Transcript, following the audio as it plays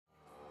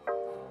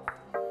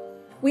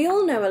We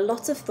all know a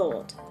lot of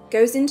thought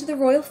goes into the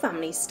royal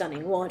family's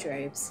stunning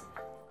wardrobes.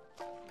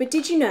 But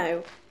did you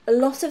know a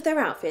lot of their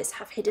outfits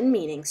have hidden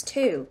meanings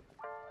too?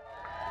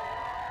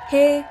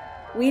 Here,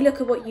 we look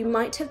at what you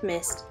might have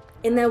missed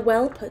in their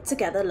well put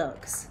together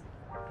looks.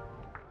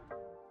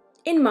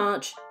 In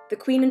March, the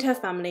Queen and her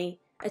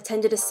family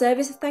attended a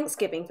service of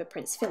thanksgiving for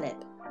Prince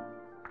Philip.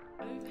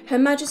 Her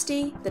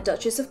Majesty, the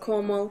Duchess of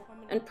Cornwall,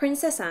 and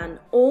Princess Anne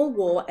all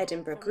wore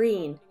Edinburgh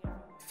green,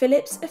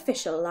 Philip's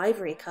official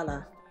livery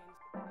colour.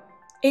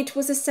 It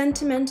was a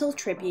sentimental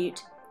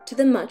tribute to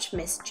the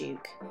much-missed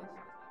Duke.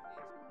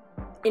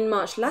 In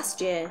March last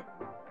year,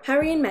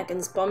 Harry and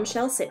Meghan's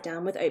bombshell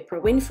sit-down with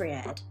Oprah Winfrey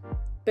aired,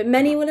 but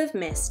many will have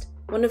missed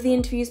one of the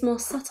interview's more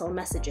subtle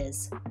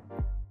messages.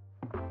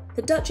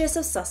 The Duchess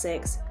of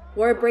Sussex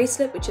wore a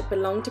bracelet which had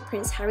belonged to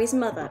Prince Harry's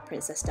mother,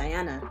 Princess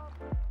Diana.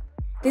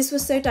 This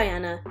was so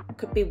Diana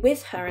could be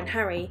with her and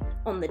Harry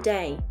on the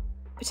day,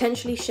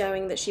 potentially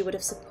showing that she would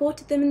have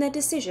supported them in their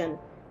decision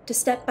to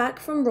step back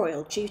from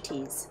royal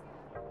duties.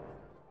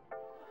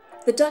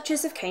 The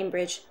Duchess of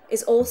Cambridge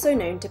is also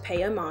known to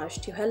pay homage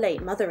to her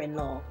late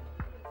mother-in-law.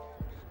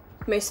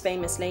 Most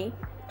famously,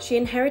 she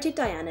inherited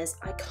Diana's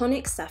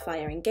iconic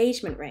sapphire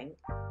engagement ring.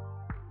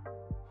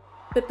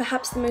 But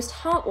perhaps the most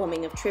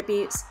heartwarming of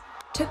tributes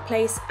took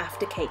place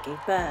after Kate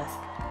gave birth.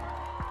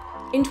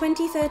 In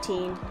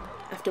 2013,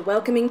 after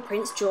welcoming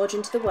Prince George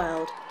into the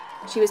world,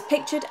 she was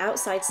pictured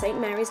outside St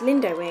Mary's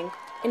Lindo Wing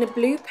in a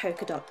blue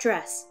polka dot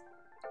dress,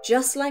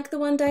 just like the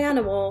one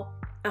Diana wore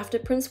after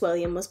Prince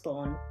William was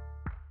born.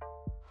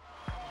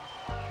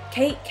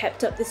 Kate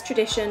kept up this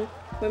tradition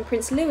when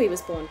Prince Louis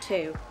was born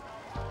too.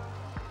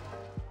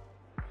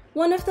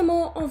 One of the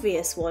more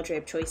obvious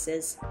wardrobe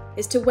choices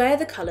is to wear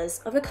the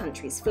colours of a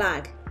country's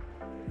flag.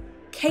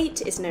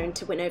 Kate is known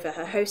to win over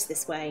her host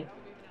this way.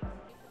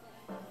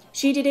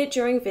 She did it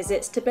during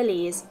visits to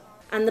Belize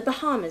and the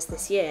Bahamas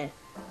this year.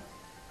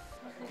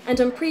 And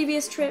on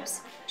previous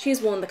trips, she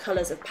has worn the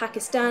colours of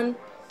Pakistan,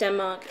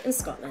 Denmark and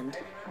Scotland.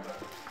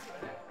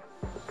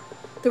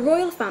 The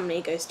royal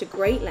family goes to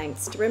great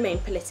lengths to remain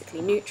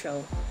politically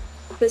neutral,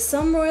 but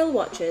some royal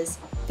watchers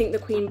think the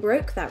Queen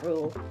broke that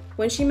rule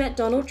when she met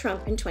Donald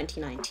Trump in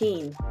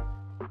 2019.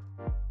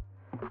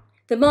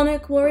 The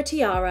monarch wore a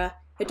tiara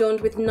adorned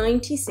with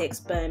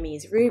 96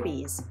 Burmese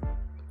rubies,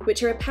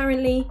 which are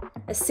apparently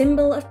a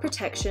symbol of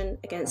protection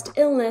against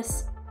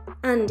illness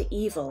and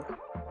evil.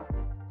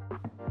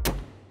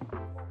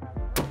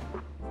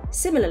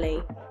 Similarly,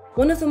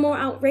 one of the more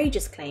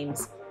outrageous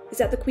claims is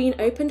that the Queen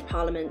opened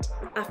Parliament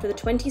after the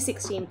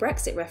 2016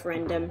 Brexit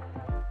referendum,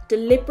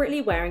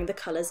 deliberately wearing the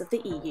colours of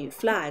the EU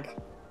flag,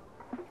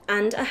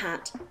 and a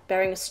hat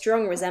bearing a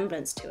strong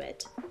resemblance to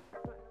it.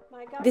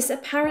 This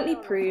apparently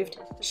proved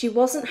she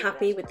wasn't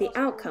happy with the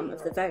outcome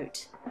of the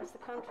vote.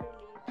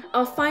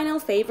 Our final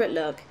favourite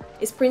look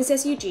is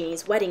Princess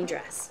Eugenie's wedding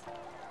dress.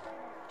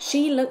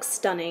 She looks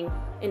stunning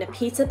in a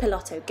Peter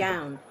Pilotto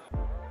gown,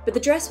 but the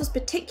dress was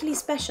particularly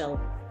special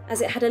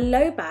as it had a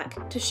low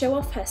back to show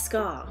off her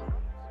scar.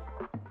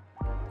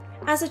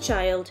 As a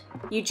child,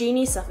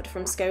 Eugenie suffered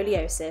from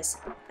scoliosis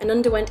and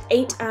underwent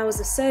 8 hours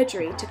of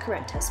surgery to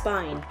correct her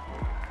spine.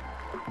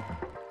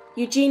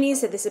 Eugenie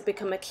said this had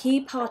become a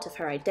key part of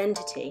her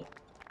identity,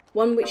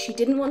 one which she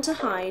didn't want to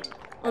hide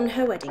on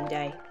her wedding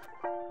day.